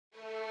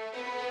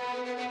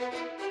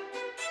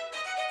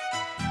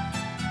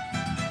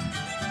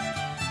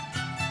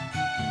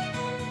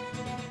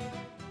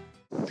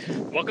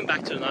Welcome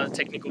back to another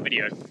technical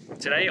video.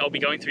 Today I'll be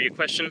going through your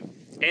question,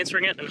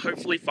 answering it, and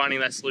hopefully finding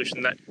that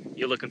solution that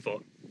you're looking for.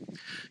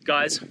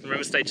 Guys, remember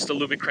to stay just a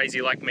little bit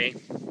crazy like me,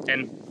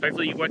 and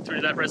hopefully you work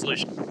through that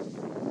resolution.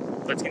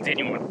 Let's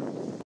continue on.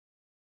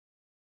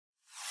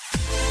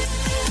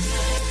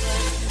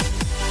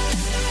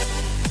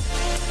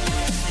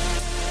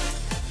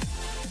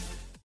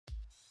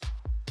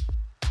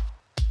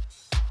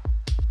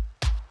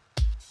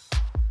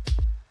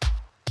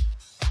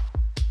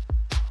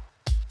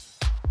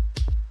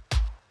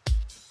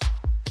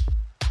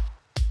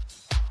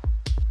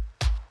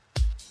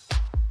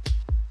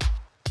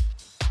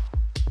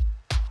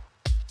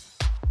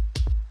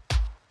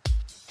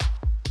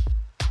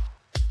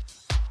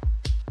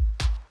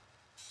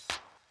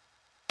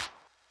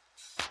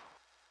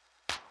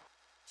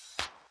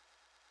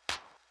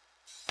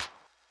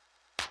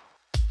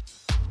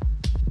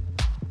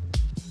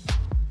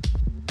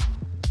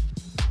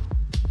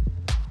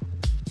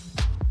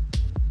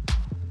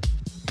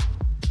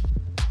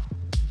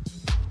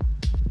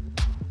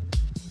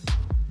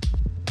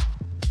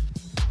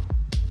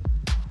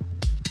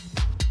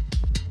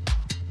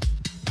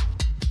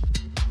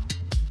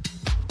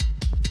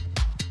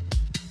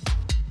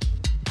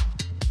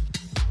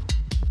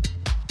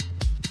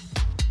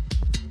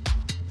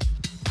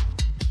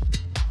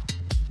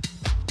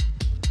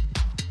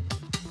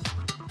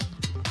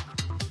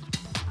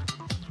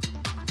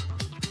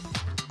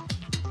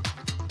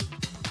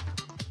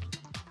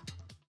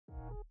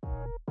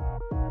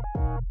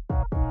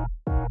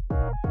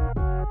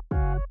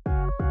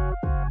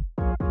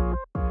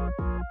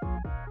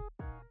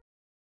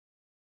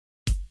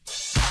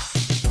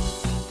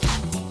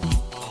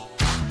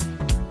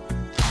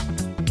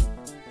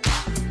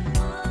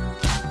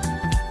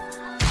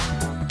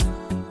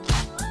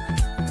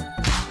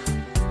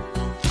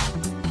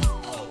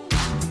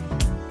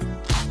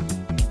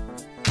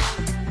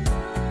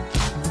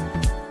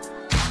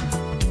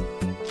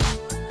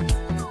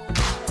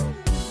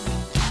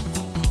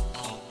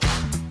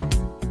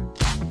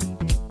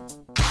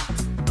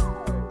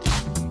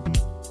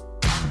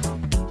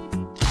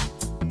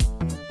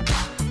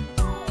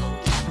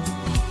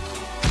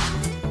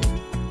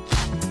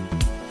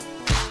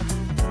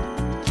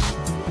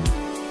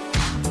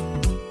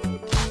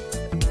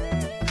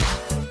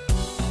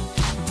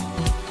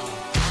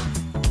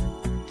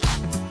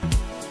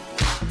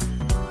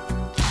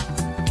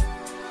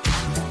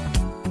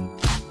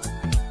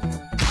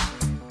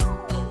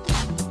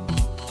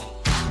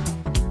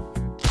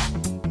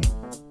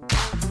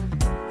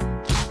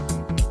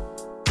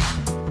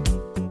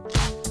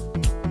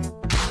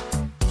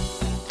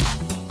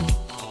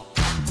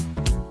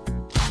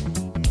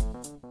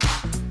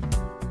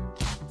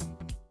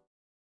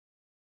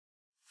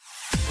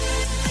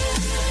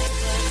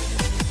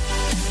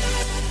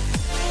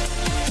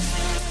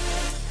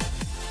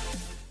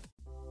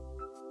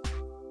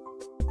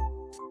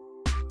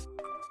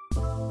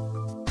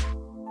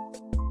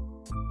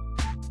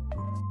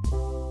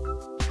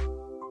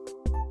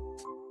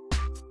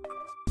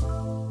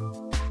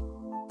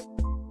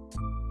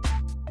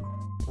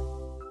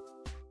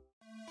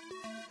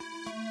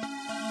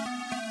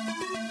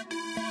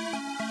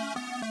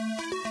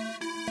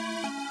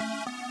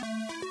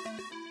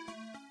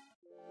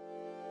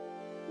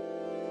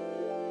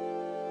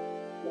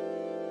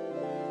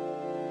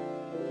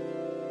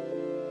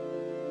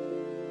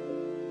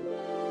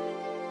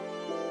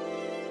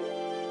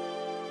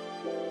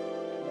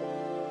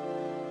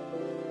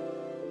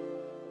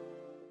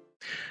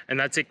 And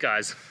that's it,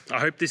 guys. I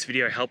hope this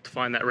video helped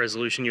find that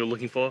resolution you're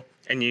looking for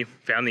and you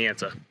found the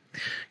answer.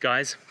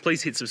 Guys,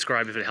 please hit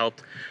subscribe if it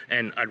helped,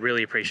 and I'd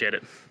really appreciate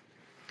it.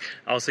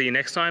 I'll see you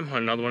next time on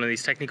another one of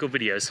these technical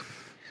videos.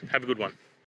 Have a good one.